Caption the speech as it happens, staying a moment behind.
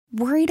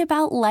Worried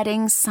about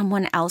letting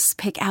someone else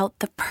pick out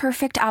the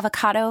perfect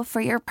avocado for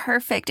your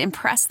perfect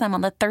impress them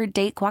on the third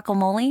date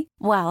guacamole?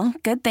 Well,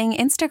 good thing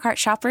Instacart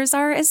shoppers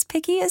are as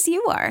picky as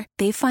you are.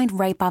 They find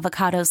ripe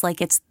avocados like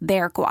it's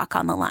their guac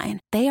on the line.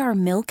 They are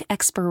milk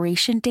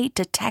expiration date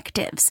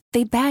detectives.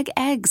 They bag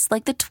eggs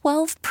like the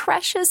 12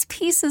 precious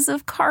pieces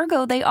of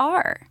cargo they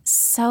are.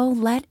 So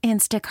let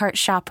Instacart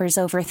shoppers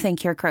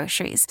overthink your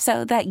groceries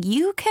so that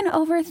you can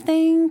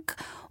overthink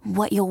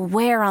what you'll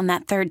wear on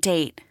that third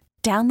date.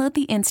 Download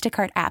the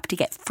Instacart app to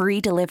get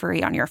free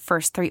delivery on your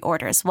first 3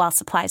 orders while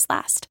supplies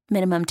last.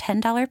 Minimum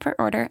 $10 per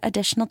order.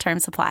 Additional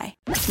terms apply.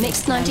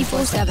 Mix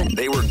 94.7.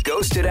 They were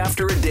ghosted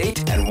after a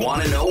date and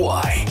want to know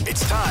why.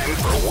 It's time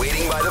for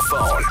Waiting by the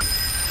Phone.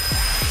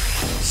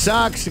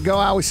 Sucks to go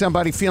out with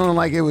somebody feeling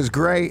like it was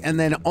great and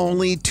then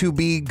only to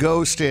be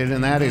ghosted.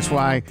 And that is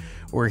why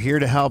we're here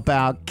to help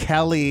out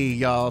Kelly,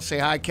 y'all. Say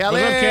hi,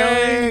 Kelly. What's up,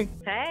 Kelly?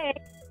 Hey.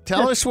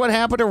 Tell us what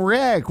happened to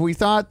Rick. We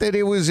thought that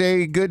it was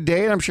a good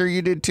date. I'm sure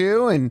you did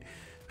too. And,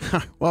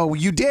 well,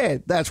 you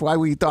did. That's why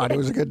we thought it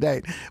was a good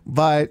date.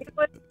 But It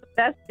was the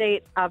best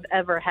date I've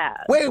ever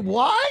had. wait,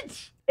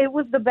 what? It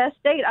was the best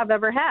date I've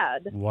ever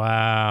had.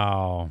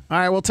 Wow. All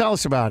right, well, tell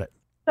us about it.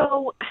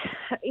 So,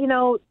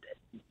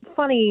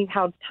 funny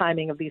how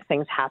timing of these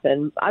things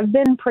happen. I've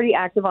been pretty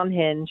active on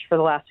Hinge for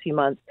the last few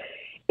months.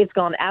 It's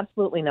gone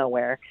absolutely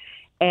nowhere.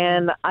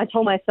 And I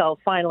told myself,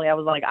 finally, I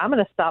was like, I'm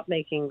going to stop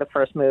making the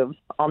first moves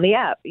on the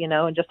app,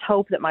 and just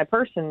hope that my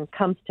person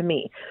comes to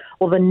me.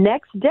 Well, the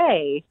next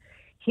day,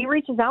 he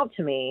reaches out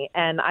to me,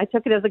 and I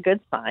took it as a good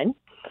sign.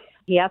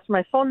 He asked for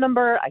my phone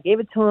number. I gave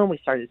it to him. We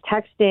started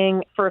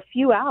texting for a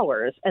few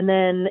hours. And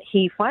then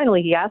he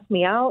asked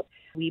me out.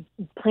 We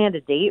planned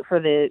a date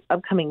for the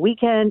upcoming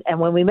weekend. And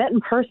when we met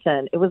in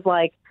person, it was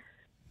like,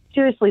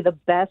 seriously, the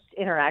best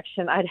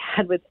interaction I'd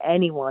had with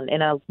anyone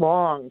in a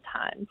long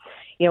time.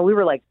 We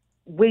were like,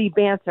 witty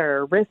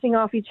banter, riffing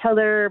off each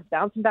other,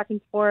 bouncing back and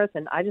forth.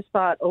 And I just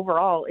thought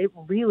overall it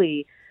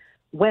really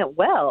went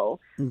well.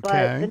 Okay.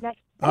 But the next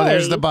day,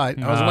 There's the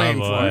but. I was Oh, waiting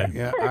boy. for it.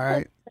 Yeah, all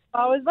right.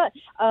 always but.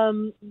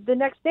 The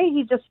next day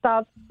he just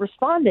stopped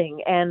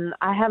responding and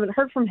I haven't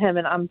heard from him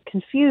and I'm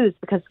confused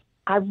because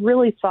I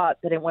really thought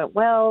that it went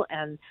well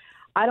and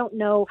I don't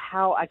know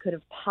how I could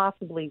have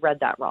possibly read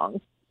that wrong.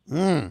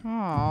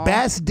 Aw.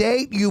 Best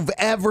date you've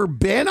ever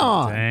been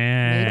on.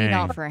 Dang. Maybe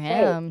not for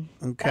him.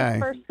 Okay. Best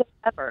first date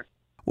ever.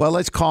 Well,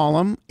 let's call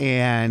him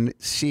and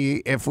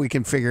see if we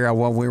can figure out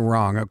what we're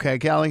wrong. Okay,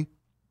 Kelly?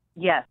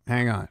 Yes.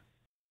 Hang on.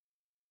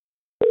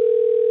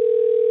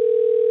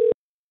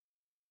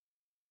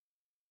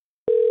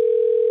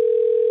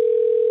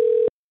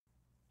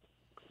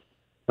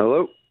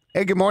 Hello?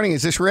 Hey, good morning.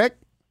 Is this Rick?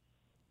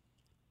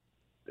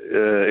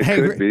 It Hey,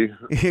 could be.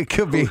 It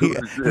could be.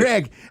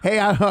 Rick, hey,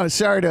 I'm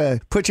sorry to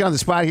put you on the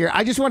spot here.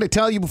 I just want to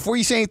tell you before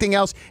you say anything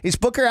else, it's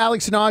Booker,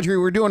 Alex, and Audrey.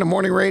 We're doing a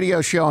morning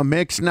radio show on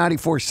Mix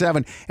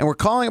 94.7, and we're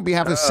calling on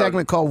behalf of a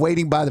segment called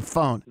Waiting by the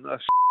Phone. No,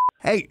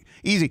 Hey,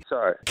 easy.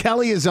 sorry.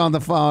 Kelly is on the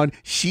phone.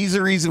 She's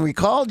the reason we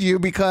called you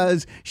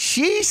because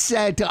she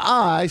said to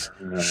us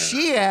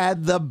she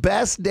had the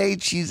best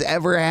date she's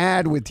ever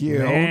had with you.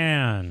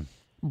 Man.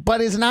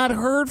 But has not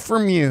heard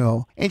from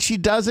you, and she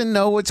doesn't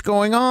know what's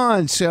going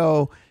on.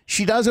 So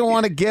she doesn't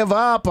want to give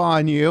up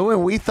on you,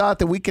 and we thought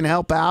that we can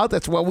help out.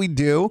 That's what we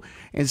do,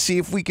 and see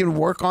if we can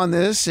work on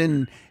this.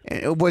 And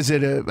was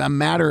it a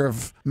matter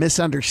of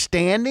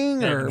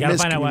misunderstanding or Gotta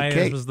find out why this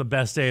miscommunication? was the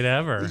best date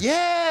ever.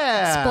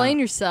 Yeah. Explain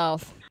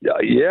yourself.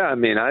 Yeah, I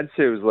mean, I'd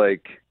say it was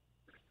like,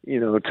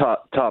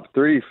 top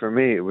 3 for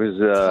me. It was,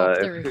 Top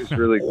 3. it was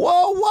really.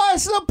 Whoa,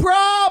 what's the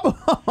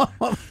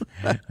problem?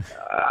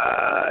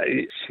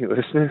 Is she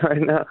listening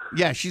right now?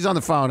 Yeah, she's on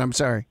the phone. I'm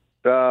sorry.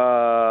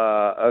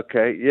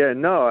 Okay. Yeah,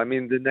 no, I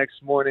memean, the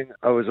next morning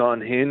I was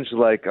on Hinge.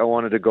 Like, I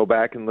wanted to go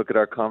back and look at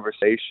our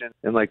conversation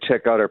and, like,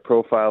 check out our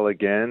profile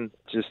again.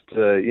 Just,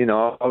 I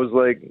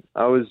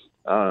was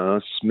I don't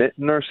know,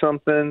 smitten or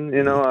something.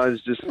 I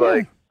was just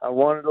like, I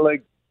wanted to,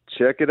 like,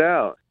 check it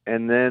out.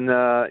 And then,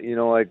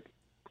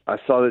 I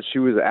saw that she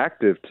was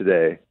active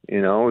today.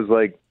 It was,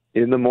 like,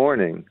 in the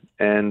morning.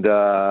 And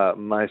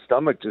my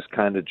stomach just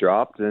kind of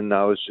dropped, and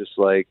I was just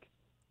like,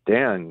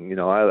 damn,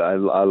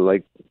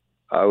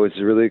 I was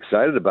really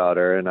excited about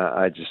her, and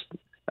I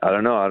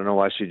don't know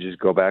why she'd just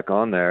go back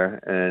on there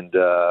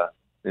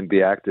and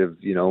be active,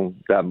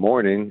 that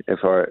morning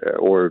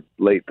or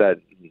late that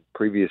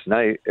previous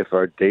night if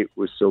our date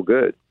was so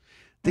good.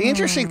 The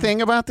interesting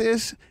thing about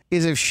this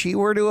is if she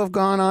were to have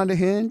gone on to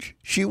Hinge,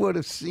 she would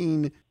have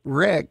seen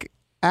Rick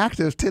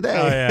active today.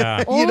 Oh, yeah.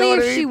 You Only know what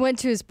if I mean? she went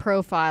to his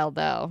profile,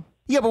 though.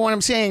 Yeah, but what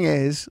I'm saying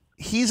is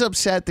he's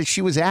upset that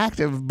she was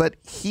active, but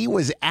he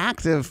was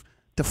active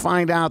to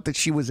find out that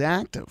she was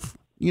active.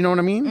 You know what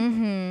I mean?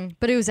 Mm-hmm.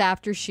 But it was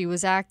after she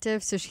was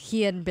active, so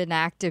he hadn't been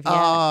active yet.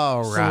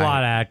 Oh, It's right. a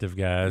lot of active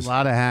guys. A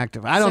lot of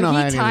active. I don't so know how he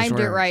any of this timed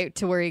it works. right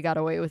to where he got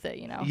away with it,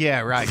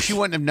 Yeah, right. She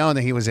wouldn't have known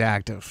that he was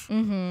active.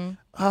 Mm-hmm.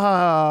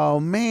 Oh,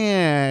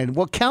 man.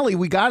 Well, Kelly,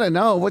 we got to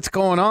know what's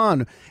going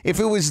on. If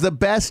it was the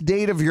best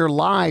date of your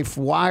life,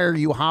 why are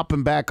you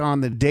hopping back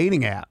on the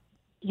dating app?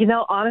 You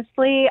know,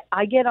 honestly,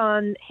 I get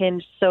on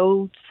Hinge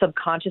so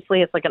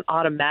subconsciously. It's like an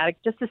automatic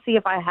just to see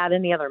if I had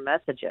any other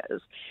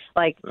messages.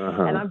 Like,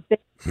 and I've been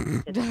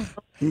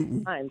so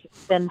many times.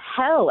 It's been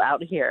hell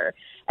out here.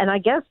 And I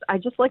guess I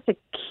just like to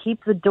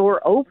keep the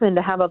door open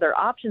to have other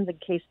options in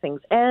case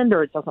things end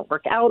or it doesn't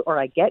work out or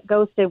I get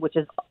ghosted, which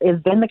has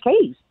been the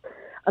case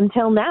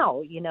until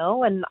now, you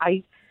know. And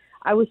I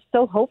was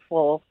so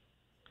hopeful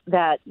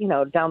that, you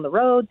know, down the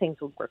road things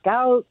would work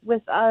out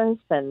with us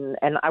and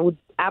I would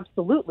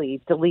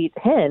absolutely delete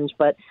Hinge.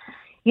 But,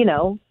 you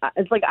know,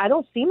 it's like I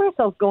don't see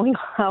myself going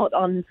out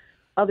on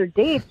other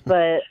dates,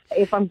 but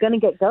if I'm going to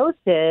get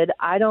ghosted,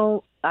 I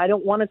don't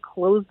want to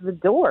close the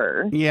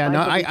door. Yeah,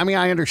 no, I mean,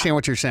 I understand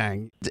what you're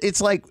saying.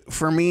 It's like,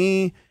 for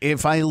me,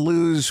 if I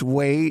lose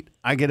weight,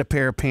 I get a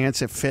pair of pants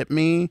that fit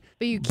me.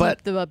 But you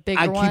keep the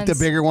bigger ones? I keep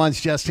the bigger ones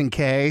just in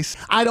case.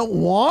 I don't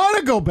want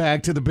to go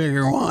back to the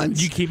bigger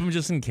ones. You keep them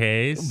just in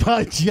case?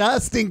 But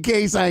just in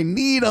case I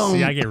need them.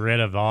 See, I get rid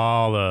of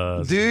all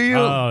those. Do you?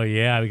 Oh,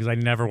 yeah, because I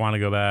never want to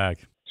go back.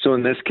 So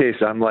in this case,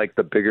 I'm like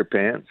the bigger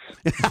pants.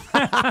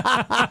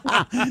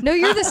 No,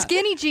 you're the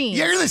skinny jeans.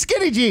 You're the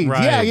skinny jeans.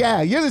 Right.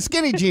 Yeah. You're the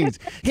skinny jeans.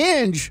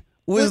 Hinge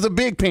was the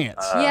big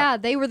pants. Yeah,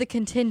 they were the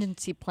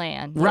contingency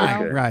plan. you Right,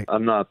 know? right.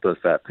 I'm not the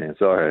fat pants.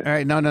 All right. All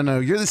right, no.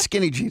 You're the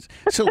skinny jeans.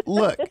 So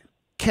look,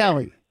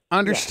 Kelly,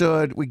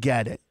 understood. We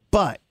get it.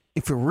 But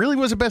if it really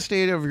was the best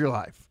date of your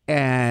life,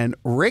 and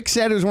Rick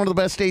said it was one of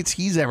the best dates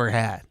he's ever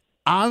had,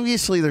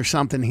 obviously there's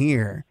something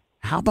here.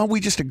 How about we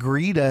just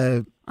agree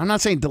to, I'm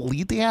not saying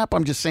delete the app,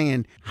 I'm just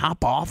saying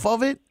hop off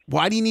of it?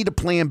 Why do you need a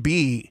plan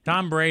B?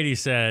 Tom Brady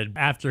said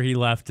after he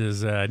left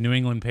his New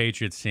England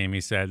Patriots team,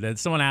 he said that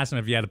someone asked him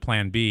if he had a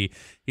plan B.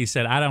 He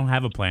said, I don't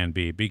have a plan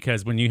B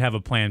because when you have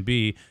a plan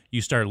B,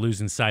 you start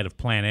losing sight of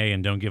plan A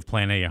and don't give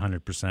plan A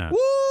 100%.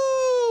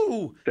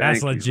 Woo!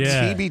 That's legit.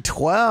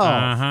 TB12.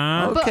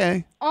 Uh-huh.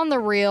 Okay. But on the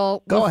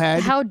real, Go with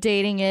ahead. how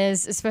dating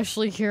is,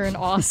 especially here in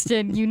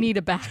Austin, you need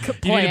a backup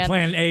You need plan. a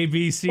plan A,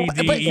 B, C,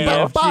 D, But- E, but-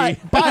 F, G.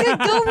 but- It could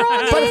go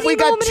wrong at But if any we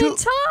got moment in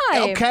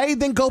time. okay,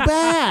 then go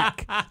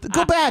back.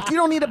 Go back. You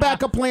don't need a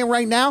backup plan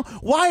right now.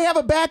 Why have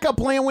a backup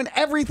plan when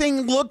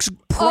everything looks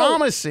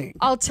promising?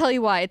 I'll tell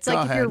you why. It's Go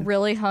like if you're ahead.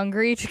 really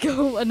hungry, to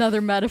go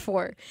another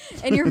metaphor,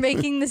 and you're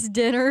making this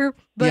dinner.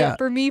 But Yeah.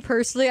 for me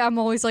personally, I'm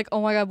always like,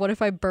 oh my God, what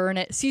if I burn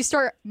it? So you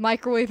start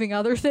microwaving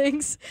other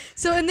things.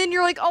 So, and then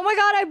you're like, oh my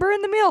God, I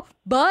burned the meal,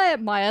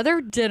 but my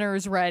other dinner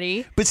is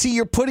ready. But see,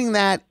 you're putting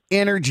that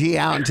energy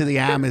out into the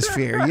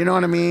atmosphere. You know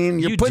what I mean?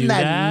 You're You putting do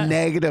that that?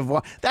 negative.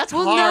 That's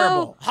Well,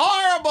 horrible. no.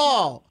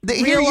 Horrible.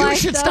 Here, Real you life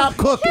should stuff. stop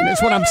cooking.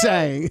 Is what I'm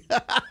saying.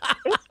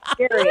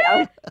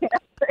 Scary.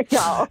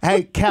 Y'all.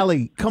 Hey,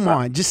 Kelly, come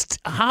on. Just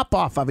hop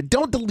off of it.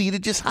 Don't delete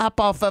it. Just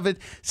hop off of it.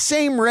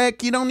 Same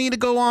Rick. You don't need to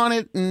go on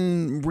it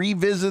and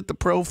revisit the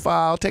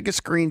profile. Take a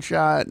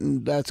screenshot,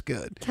 and that's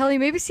good. Kelly,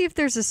 maybe see if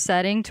there's a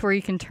setting to where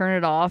you can turn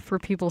it off for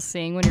people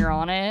seeing when you're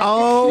on it.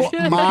 Oh,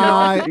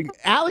 my.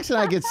 Alex and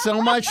I get so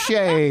much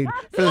shade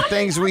for the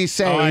things we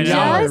say. Oh, I and know.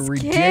 y'all are Just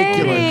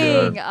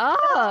ridiculous. kidding.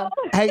 Oh.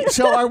 Hey,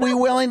 so are we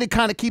willing to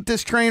kind of keep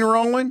this train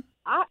rolling?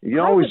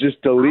 You always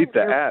just delete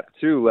the app,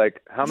 too.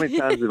 Like, how many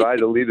times have I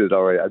deleted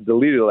already? I've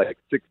deleted like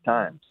 6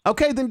 times.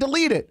 Okay, then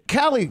delete it.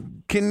 Kelly,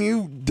 can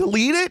you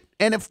delete it?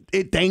 And if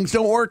things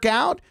don't work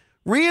out,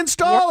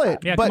 reinstall it.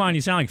 Yeah, But- come on.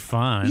 You sound like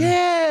fun.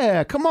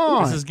 Yeah, come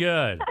on. This is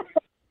good.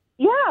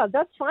 Yeah,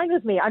 that's fine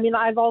with me. I mean,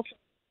 I've also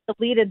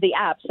deleted the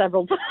app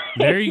several times.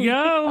 There you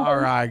go. All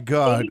right,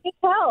 good. You can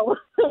tell.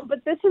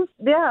 But this is,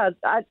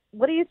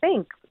 what do you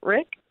think,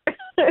 Rick?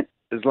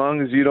 As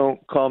long as you don't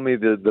call me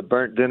the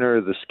burnt dinner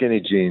or the skinny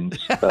jeans.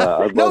 I'd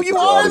No, love you to-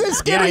 are the Yeah,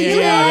 skinny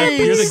yeah. jeans.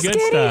 You're the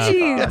good stuff.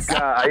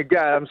 Jeans.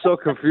 God, I'm so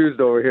confused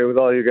over here with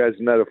all you guys'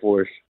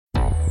 metaphors.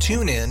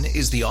 TuneIn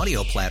is the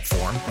audio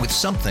platform with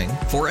something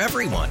for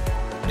everyone.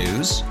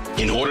 News,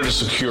 In order to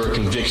secure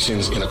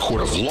convictions in a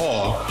court of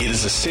law, it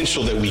is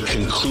essential that we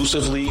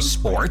conclusively.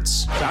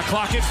 sports, Shot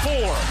clock at 4.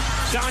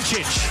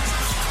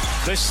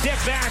 Doncic. The step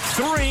back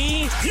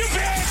 3. You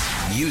bet.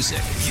 music,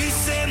 You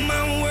set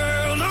my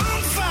world on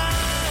fire.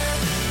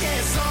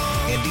 Yes,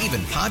 and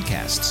even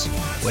podcasts.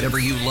 Whatever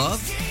you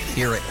love,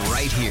 hear it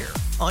right here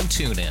on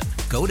TuneIn.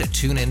 Go to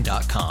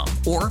TuneIn.com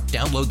or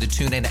download the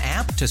TuneIn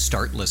app to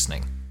start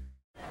listening.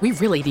 We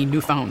really need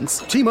new phones.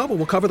 T-Mobile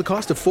will cover the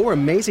cost of 4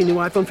 amazing new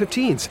iPhone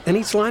 15s, and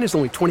each line is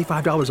only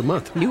 $25 a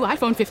month. New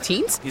iPhone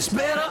 15s? It's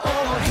better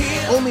over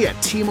here. Only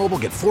at T-Mobile,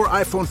 get 4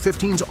 iPhone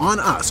 15s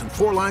on us and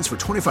 4 lines for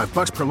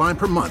 $25 per line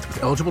per month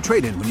with eligible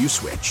trade-in when you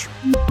switch.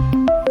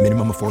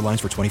 Minimum of 4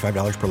 lines for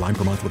 $25 per line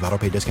per month with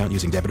autopay discount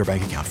using debit or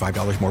bank account.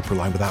 $5 more per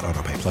line without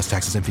autopay, plus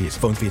taxes and fees.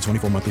 Phone fee at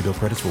 24 monthly bill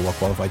credits for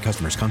well-qualified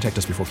customers. Contact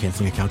us before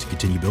canceling account to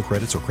continue bill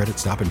credits or credit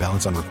stop and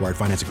balance on required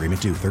finance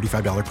agreement due.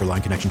 $35 per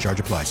line connection charge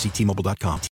applies. See T-Mobile.com.